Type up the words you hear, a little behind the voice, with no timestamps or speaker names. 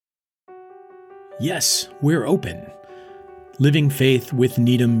Yes, we're open. Living Faith with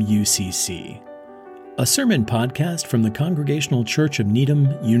Needham UCC, a sermon podcast from the Congregational Church of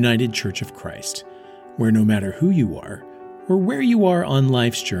Needham United Church of Christ, where no matter who you are or where you are on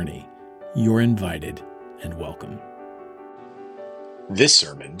life's journey, you're invited and welcome. This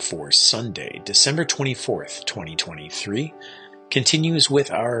sermon for Sunday, December 24th, 2023, continues with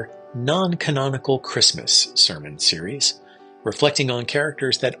our Non-Canonical Christmas sermon series, reflecting on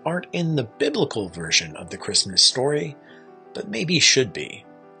characters that aren't in the biblical version of the Christmas story, but maybe should be,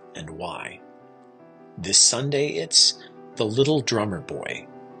 and why. This Sunday, it's The Little Drummer Boy,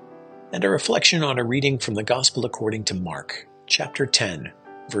 and a reflection on a reading from the Gospel according to Mark, chapter 10,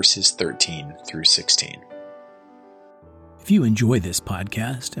 verses 13 through 16. If you enjoy this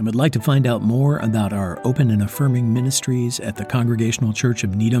podcast and would like to find out more about our open and affirming ministries at the Congregational Church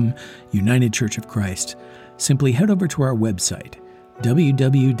of Needham United Church of Christ, simply head over to our website,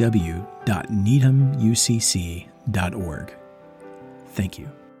 www.needhamucc.org. Thank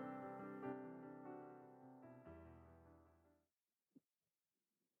you.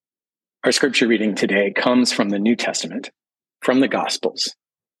 Our scripture reading today comes from the New Testament, from the Gospels,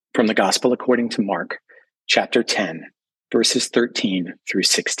 from the Gospel according to Mark, chapter 10, verses 13 through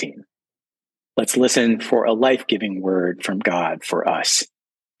 16. Let's listen for a life-giving word from God for us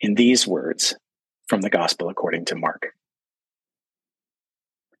in these words from the Gospel according to Mark.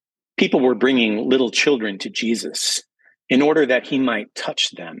 People were bringing little children to Jesus in order that he might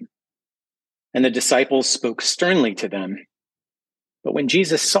touch them. And the disciples spoke sternly to them. But when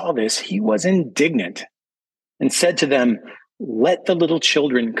Jesus saw this, he was indignant and said to them, "Let the little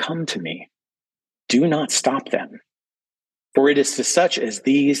children come to me. Do not stop them. For it is to such as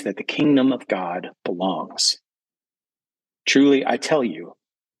these that the kingdom of God belongs. Truly, I tell you,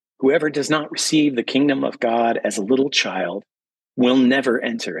 whoever does not receive the kingdom of God as a little child will never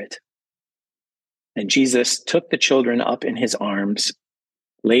enter it." And Jesus took the children up in his arms,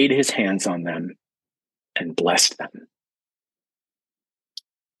 laid his hands on them, and blessed them.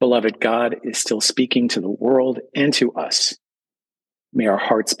 Beloved, God is still speaking to the world and to us. May our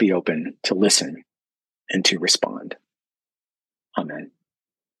hearts be open to listen and to respond. Amen.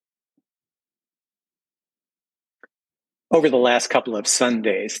 Over the last couple of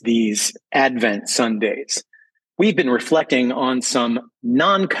Sundays, these Advent Sundays, we've been reflecting on some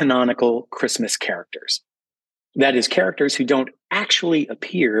non-canonical Christmas characters. That is, characters who don't actually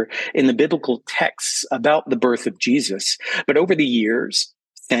appear in the biblical texts about the birth of Jesus, but over the years,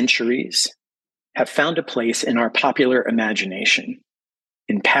 centuries, have found a place in our popular imagination,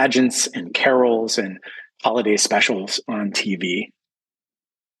 in pageants and carols and holiday specials on TV.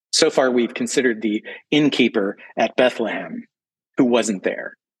 So far, we've considered the innkeeper at Bethlehem, who wasn't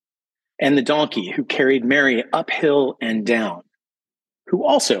there, and the donkey who carried Mary uphill and down, who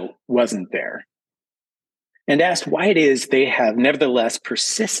also wasn't there, and asked why it is they have nevertheless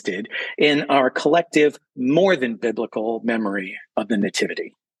persisted in our collective, more than biblical memory of the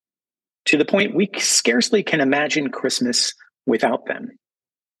Nativity, to the point we scarcely can imagine Christmas without them.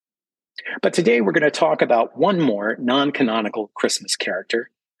 But today we're going to talk about one more non-canonical Christmas character,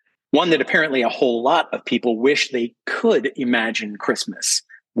 one that apparently a whole lot of people wish they could imagine Christmas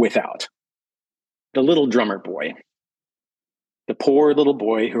without. The little drummer boy. The poor little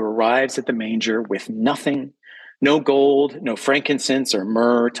boy who arrives at the manger with nothing, no gold, no frankincense or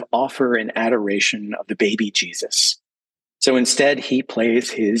myrrh to offer in adoration of the baby Jesus. So instead, he plays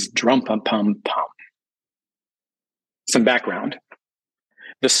his drum-pum-pum-pum. Some background.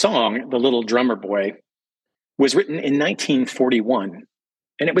 The song, The Little Drummer Boy, was written in 1941,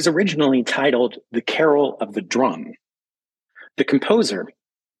 and it was originally titled The Carol of the Drum. The composer,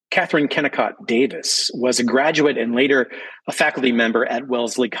 Catherine Kennicott Davis, was a graduate and later a faculty member at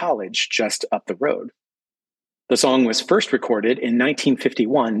Wellesley College just up the road. The song was first recorded in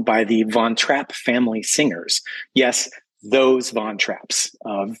 1951 by the Von Trapp family singers. Yes, those Von Trapps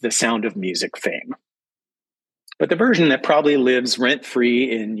of the Sound of Music fame. But the version that probably lives rent-free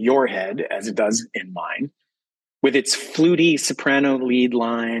in your head, as it does in mine, with its fluty soprano lead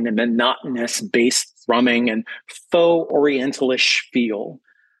line and monotonous bass thrumming and faux orientalish feel,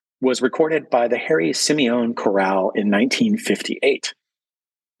 was recorded by the Harry Simeone Chorale in 1958.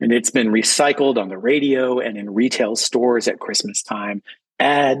 And it's been recycled on the radio and in retail stores at Christmas time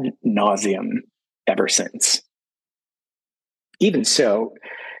ad nauseum ever since. Even so,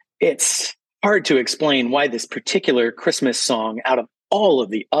 it's hard to explain why this particular Christmas song, out of all of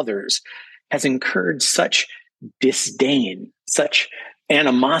the others, has incurred such disdain, such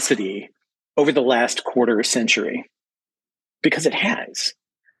animosity over the last quarter century. Because it has.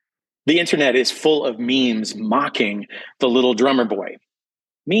 The internet is full of memes mocking the little drummer boy.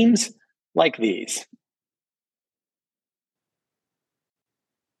 Memes like these.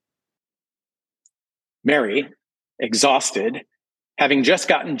 Mary, exhausted, having just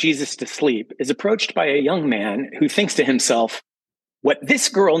gotten Jesus to sleep, is approached by a young man who thinks to himself, what this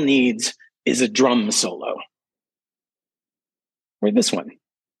girl needs is a drum solo. Or this one.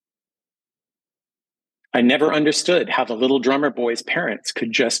 I never understood how the little drummer boy's parents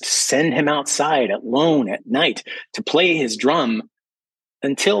could just send him outside alone at night to play his drum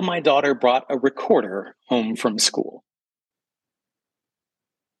until my daughter brought a recorder home from school.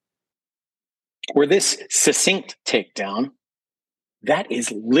 Or this succinct takedown, that is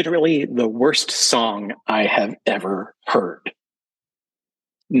literally the worst song I have ever heard.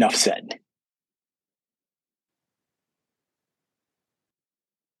 Enough said.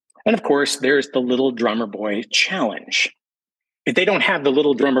 And of course, there's the Little Drummer Boy Challenge. If they don't have the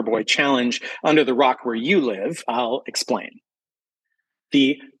Little Drummer Boy Challenge under the rock where you live, I'll explain.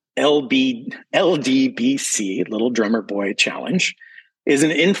 The LDBC, Little Drummer Boy Challenge, is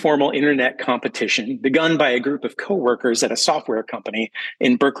an informal internet competition begun by a group of coworkers at a software company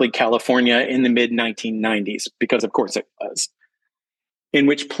in Berkeley, California in the mid-1990s, because of course it was, in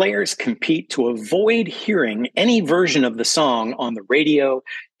which players compete to avoid hearing any version of the song on the radio,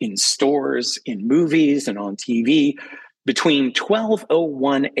 in stores, in movies, and on TV between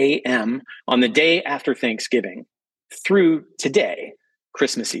 12:01 a.m. on the day after Thanksgiving through today,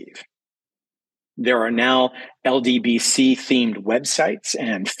 Christmas Eve. There are now LDBC-themed websites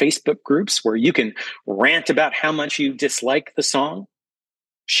and Facebook groups where you can rant about how much you dislike the song,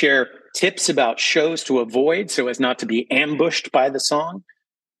 share tips about shows to avoid so as not to be ambushed by the song,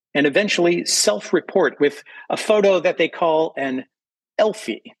 and eventually self-report with a photo that they call an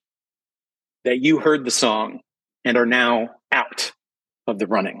Elfie, that you heard the song and are now out of the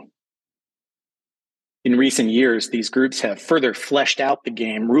running. In recent years, these groups have further fleshed out the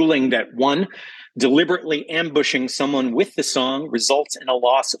game, ruling that one, deliberately ambushing someone with the song results in a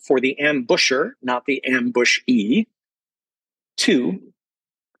loss for the ambusher, not the ambushee. Two,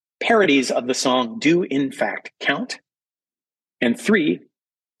 parodies of the song do in fact count. And three,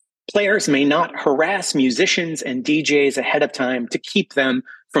 players may not harass musicians and DJs ahead of time to keep them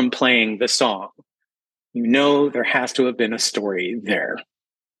from playing the song. You know there has to have been a story there.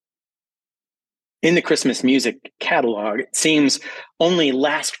 In the Christmas music catalog, it seems only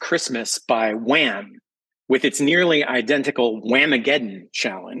Last Christmas by Wham, with its nearly identical Whamageddon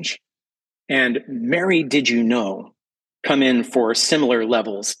challenge, and Mary Did You Know come in for similar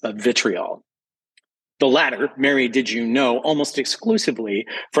levels of vitriol. The latter, Mary Did You Know, almost exclusively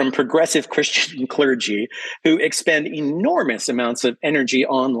from progressive Christian clergy who expend enormous amounts of energy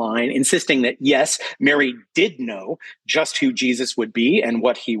online, insisting that, yes, Mary did know just who Jesus would be and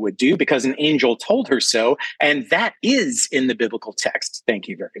what he would do because an angel told her so, and that is in the biblical text. Thank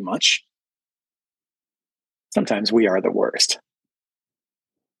you very much. Sometimes we are the worst.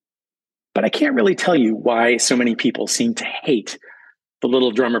 But I can't really tell you why so many people seem to hate the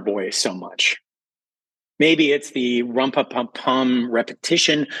Little Drummer Boy so much. Maybe it's the rumpa-pum-pum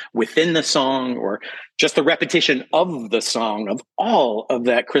repetition within the song, or just the repetition of the song, of all of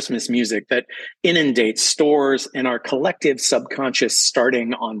that Christmas music that inundates stores and our collective subconscious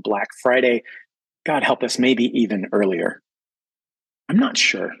starting on Black Friday. God help us, maybe even earlier. I'm not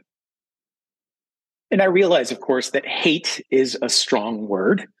sure. And I realize, of course, that hate is a strong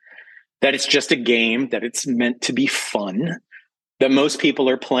word, that it's just a game, that it's meant to be fun, that most people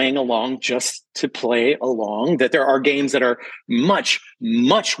are playing along just to play along, that there are games that are much,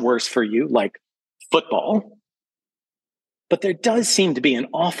 much worse for you, like football. But there does seem to be an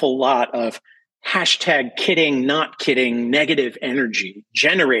awful lot of hashtag kidding, not kidding, negative energy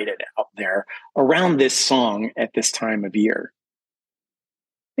generated out there around this song at this time of year.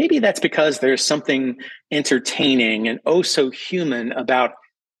 Maybe that's because there's something entertaining and oh so human about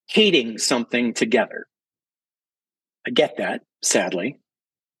hating something together. I get that, sadly.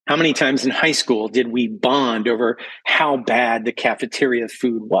 How many times in high school did we bond over how bad the cafeteria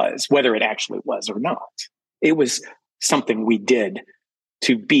food was, whether it actually was or not? It was something we did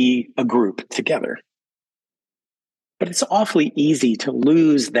to be a group together. But it's awfully easy to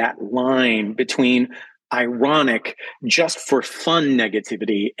lose that line between ironic, just for fun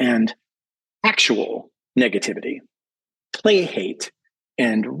negativity and actual negativity, play hate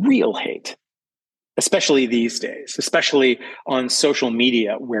and real hate. Especially these days, especially on social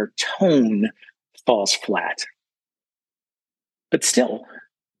media where tone falls flat. But still,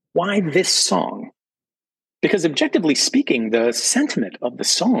 why this song? Because objectively speaking, the sentiment of the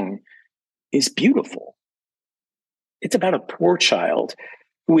song is beautiful. It's about a poor child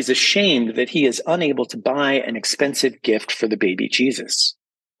who is ashamed that he is unable to buy an expensive gift for the baby Jesus.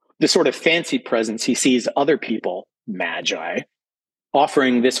 the sort of fancy presents he sees other people, magi,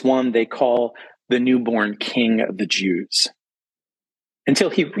 offering this one they call the newborn king of the Jews.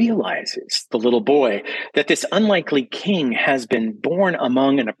 Until he realizes, the little boy, that this unlikely king has been born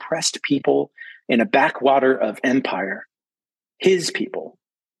among an oppressed people in a backwater of empire, his people.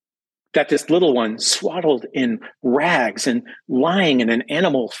 That this little one, swaddled in rags and lying in an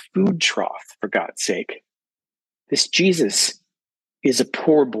animal food trough, for God's sake. This Jesus is a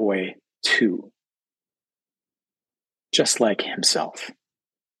poor boy too, just like himself.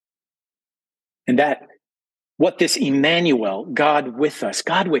 And that what this Emmanuel, God with us,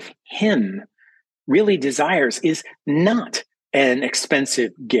 God with him, really desires is not an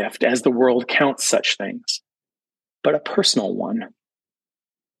expensive gift, as the world counts such things, but a personal one,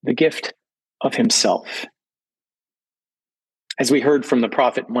 the gift of himself. As we heard from the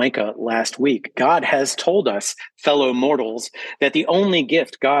prophet Micah last week, God has told us, fellow mortals, that the only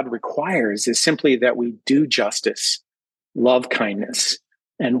gift God requires is simply that we do justice, love kindness,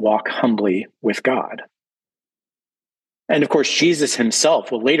 and walk humbly with God. And of course, Jesus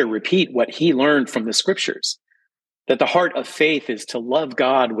himself will later repeat what he learned from the scriptures, that the heart of faith is to love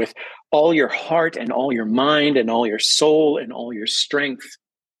God with all your heart and all your mind and all your soul and all your strength,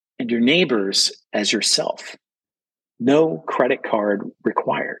 and your neighbors as yourself. No credit card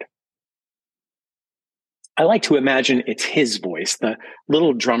required. I like to imagine it's his voice, the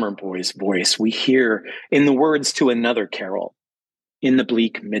little drummer boy's voice we hear in the words to another carol, In the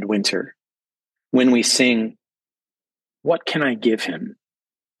Bleak Midwinter, when we sing, "What can I give him,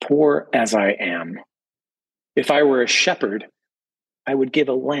 poor as I am? If I were a shepherd, I would give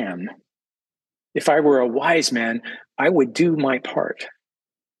a lamb. If I were a wise man, I would do my part.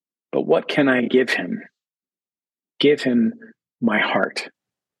 But what can I give him? Give him my heart."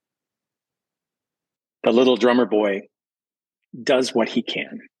 The little drummer boy does what he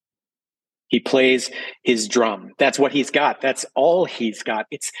can. He plays his drum. That's what he's got. That's all he's got.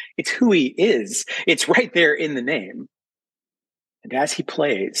 It's who he is. It's right there in the name. And as he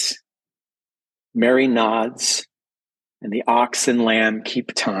plays, Mary nods, and the ox and lamb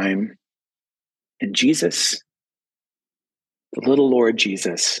keep time. And Jesus, the little Lord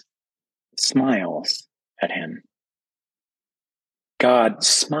Jesus, smiles at him. God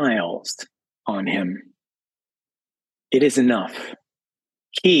smiles on him. It is enough.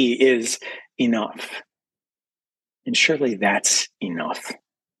 He is enough. And surely that's enough.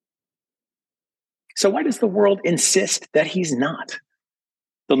 So why does the world insist that he's not?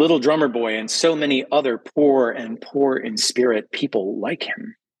 The little drummer boy and so many other poor in spirit people like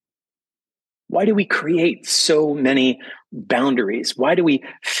him. Why do we create so many boundaries? Why do we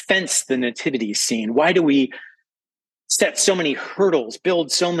fence the nativity scene? Why do we set so many hurdles,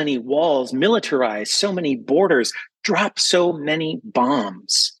 build so many walls, militarize so many borders, drop so many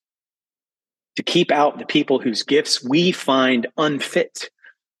bombs to keep out the people whose gifts we find unfit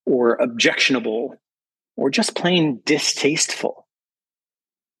or objectionable or just plain distasteful?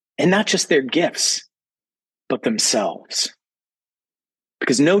 And not just their gifts, but themselves.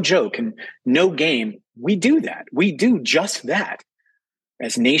 Because no joke and no game, we do that. We do just that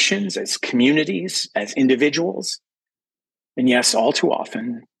as nations, as communities, as individuals, and yes, all too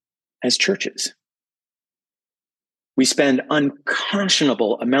often, as churches. We spend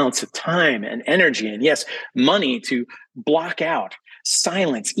unconscionable amounts of time and energy and, yes, money to block out,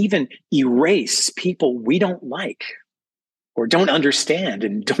 silence, even erase people we don't like or don't understand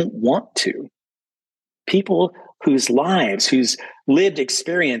and don't want to. People whose lives, whose lived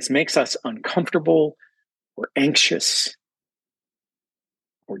experience makes us uncomfortable or anxious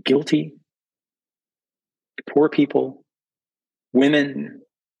or guilty. Poor people, women,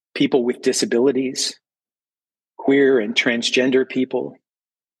 people with disabilities, queer and transgender people,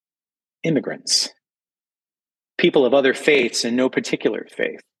 immigrants, people of other faiths and no particular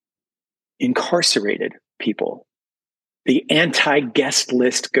faith, incarcerated people. The anti-guest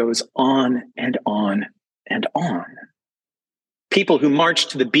list goes on and on and on. People who march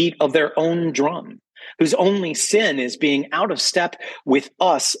to the beat of their own drum, whose only sin is being out of step with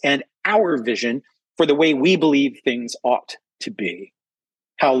us and our vision for the way we believe things ought to be,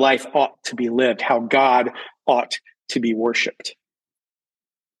 how life ought to be lived, how God ought to be worshiped.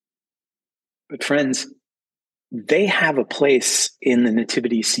 But friends, they have a place in the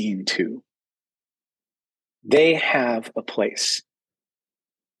nativity scene too. They have a place.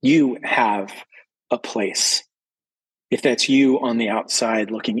 You have a place. If that's you on the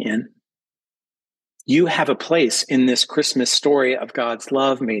outside looking in, you have a place in this Christmas story of God's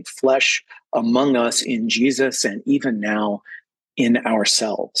love made flesh among us in Jesus and even now in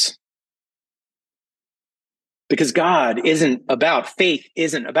ourselves. Because faith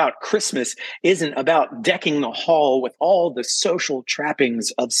isn't about Christmas, isn't about decking the hall with all the social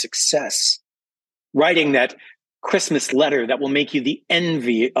trappings of success, writing that Christmas letter that will make you the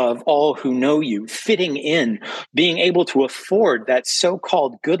envy of all who know you, fitting in, being able to afford that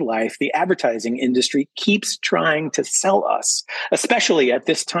so-called good life the advertising industry keeps trying to sell us, especially at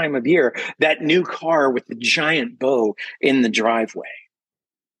this time of year, that new car with the giant bow in the driveway.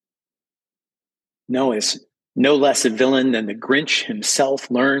 Noah is no less a villain than the Grinch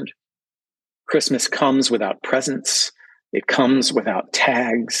himself learned. Christmas comes without presents. It comes without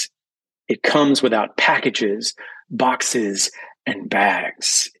tags. It comes without packages, boxes, and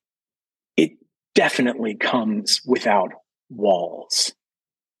bags. It definitely comes without walls.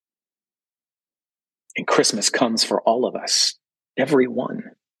 And Christmas comes for all of us, everyone.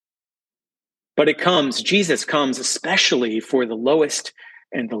 But Jesus comes especially for the lowest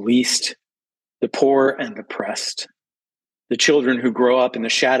and the least, the poor and the oppressed, the children who grow up in the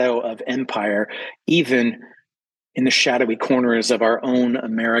shadow of empire, even in the shadowy corners of our own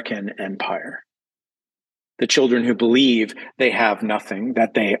American empire. The children who believe they have nothing,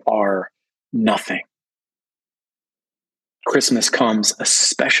 that they are nothing. Christmas comes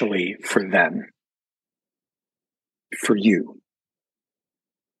especially for them, for you.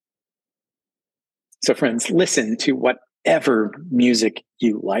 So friends, listen to whatever music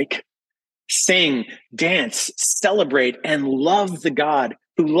you like. Sing, dance, celebrate, and love the God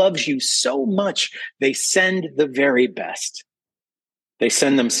who loves you so much they send the very best. They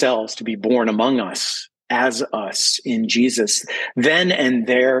send themselves to be born among us, as us in Jesus, then and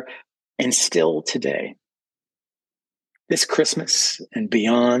there, and still today. This Christmas and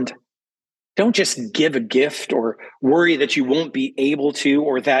beyond, don't just give a gift or worry that you won't be able to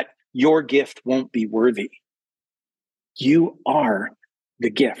or that your gift won't be worthy. You are the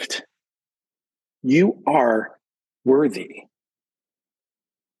gift. You are worthy.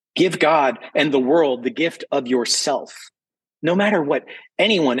 Give God and the world the gift of yourself, no matter what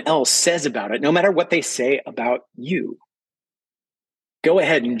anyone else says about it, no matter what they say about you. Go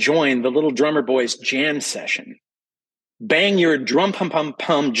ahead and join the Little Drummer Boys jam session. Bang your drum pum pum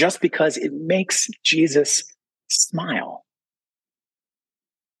pum just because it makes Jesus smile.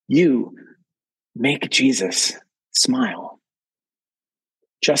 You make Jesus smile,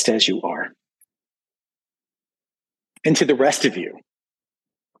 just as you are. And to the rest of you,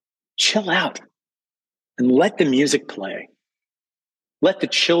 chill out and let the music play. Let the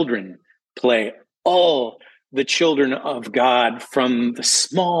children play, all the children of God, from the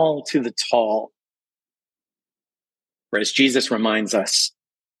small to the tall. For as Jesus reminds us,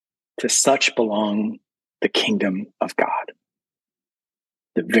 to such belong the kingdom of God,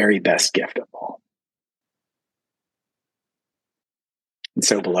 the very best gift of all. And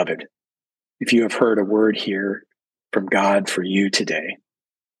so, beloved, if you have heard a word here from God for you today,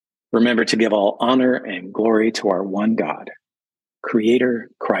 remember to give all honor and glory to our one God, Creator,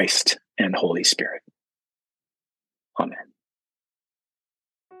 Christ, and Holy Spirit. Amen.